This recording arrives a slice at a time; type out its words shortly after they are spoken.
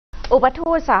อุป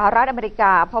ทูตสหรัฐอเมริก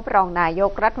าพบรองนาย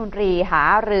กรัฐมนตรีหา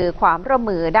รือความร่วม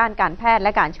มือด้านการแพทย์แล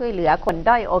ะการช่วยเหลือคน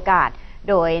ด้อยโอกาส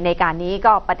โดยในการนี้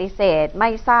ก็ปฏิเสธไม่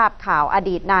ทราบข่าวอ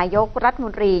ดีตนายกรัฐม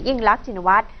นตรียิ่งลักษณ์ชิน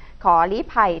วัตรขอลี้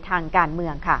ภัยทางการเมื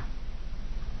องค่ะ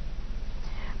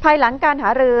ภายหลังการหา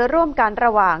รือร่วมกันร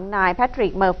ะหว่างนายแพทริ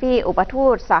กเมอร์ฟี่อุปทู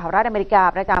ตสหรัฐอเมริกา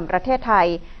ประจำประเทศไทย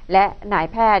และนาย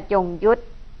แพทย์ยงยุทธ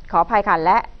ขออภัยค่ะแ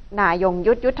ละนายยง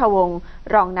ยุทธยุทธวงศ์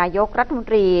รองนายกรัฐมน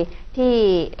ตรีที่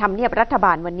ทำเนียบรัฐบ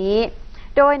าลวันนี้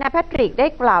โดยนายแพทริกได้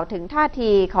กล่าวถึงท่า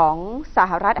ทีของส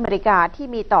หรัฐอเมริกาที่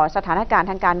มีต่อสถานการณ์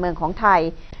ทางการเมืองของไทย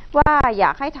ว่าอย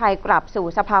ากให้ไทยกลับสู่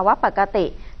สภาวะปกติ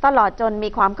ตลอดจนมี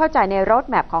ความเข้าใจในโรด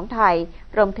แมพของไทย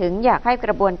รวมถึงอยากให้ก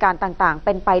ระบวนการต่างๆเ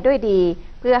ป็นไปด้วยดี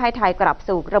เพื่อให้ไทยกลับ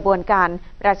สู่กระบวนการ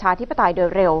ประชาธิปไตยโด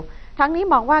ยเร็วทั้งนี้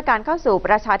มองว่าการเข้าสู่ป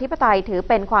ระชาธิปไตยถือ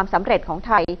เป็นความสำเร็จของไ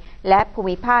ทยและภู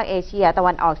มิภาคเอเชียตะ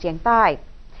วันออกเฉียงใต้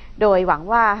โดยหวัง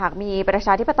ว่าหากมีประช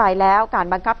าธิปไตยแล้วการ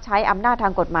บังคับใช้อำนาจทา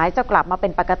งกฎหมายจะกลับมาเป็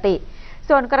นปกติ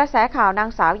ส่วนกระแสข่าวนาง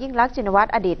สาวยิ่งลักษณ์ชินวัตร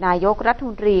อดีตนายกรัฐม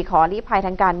นตรีขอลี้ภัยท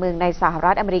างการเมืองในสห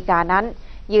รัฐอเมริกานั้น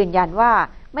ยืนยันว่า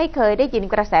ไม่เคยได้ยิน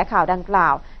กระแสข่าวดังกล่า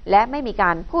วและไม่มีก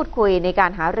ารพูดคุยในกา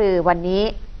รหารือวันนี้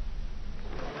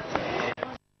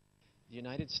The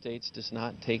United States does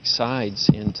not take sides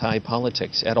in Thai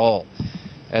politics at all.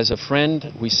 As a friend,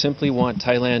 we simply want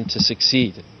Thailand to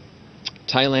succeed.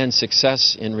 Thailand's success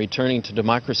in returning to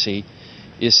democracy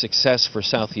is success for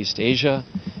Southeast Asia,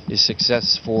 is success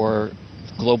for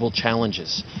global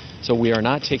challenges. So we are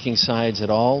not taking sides at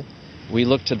all. We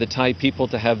look to the Thai people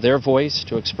to have their voice,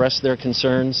 to express their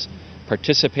concerns,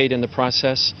 participate in the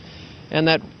process, and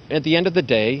that at the end of the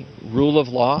day, rule of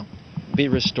law be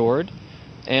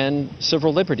restored.and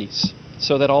civil liberties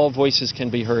so that all voices can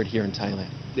be heard here in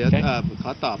Thailand. เดี๋ยวข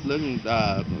อตอบเรื่อง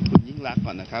คุณยิ่งลักษณ์ก่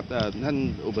อนนะครับท่าน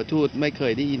อุปทูตไม่เค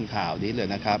ยได้ยินข่าวนี้เลย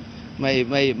นะครับไ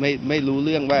ม่รู้เ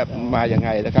รื่องว่ามาอย่างไง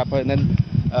นะครับเพราะฉะนั้น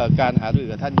การหารือ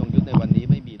กับท่านยงยุทธในวันนี้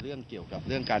ไม่มีเรื่องเกี่ยวกับเ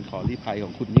รื่องการขอลี้ภัยข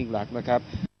องคุณยิ่งลักษณ์นะครับ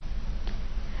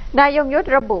นายยงยุทธ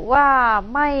ระบุว่า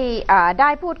ไม่ได้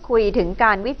พูดคุยถึงก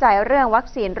ารวิจัยเรื่องวัค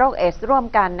ซีนโรคเอดส์ร่วม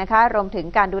กันนะคะรวมถึง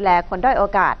การดูแลคนด้อยโอ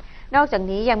กาสนอกจาก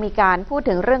นี้ยังมีการพูด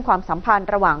ถึงเรื่องความสัมพันธ์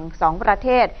ระหว่าง2ประเท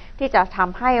ศที่จะท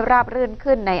ำให้ราบรื่น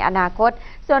ขึ้นในอนาคต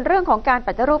ส่วนเรื่องของการป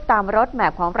ฏิรูปตามรถแม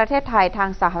พของประเทศไทยทาง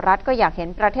สหรัฐก็อยากเห็น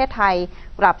ประเทศไทย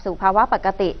กลับสู่ภาวะปก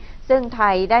ติซึ่งไท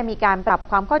ยได้มีการปรับ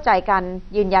ความเข้าใจกัน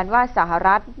ยืนยันว่าสห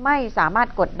รัฐไม่สามารถ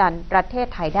กดดันประเทศ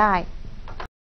ไทยได้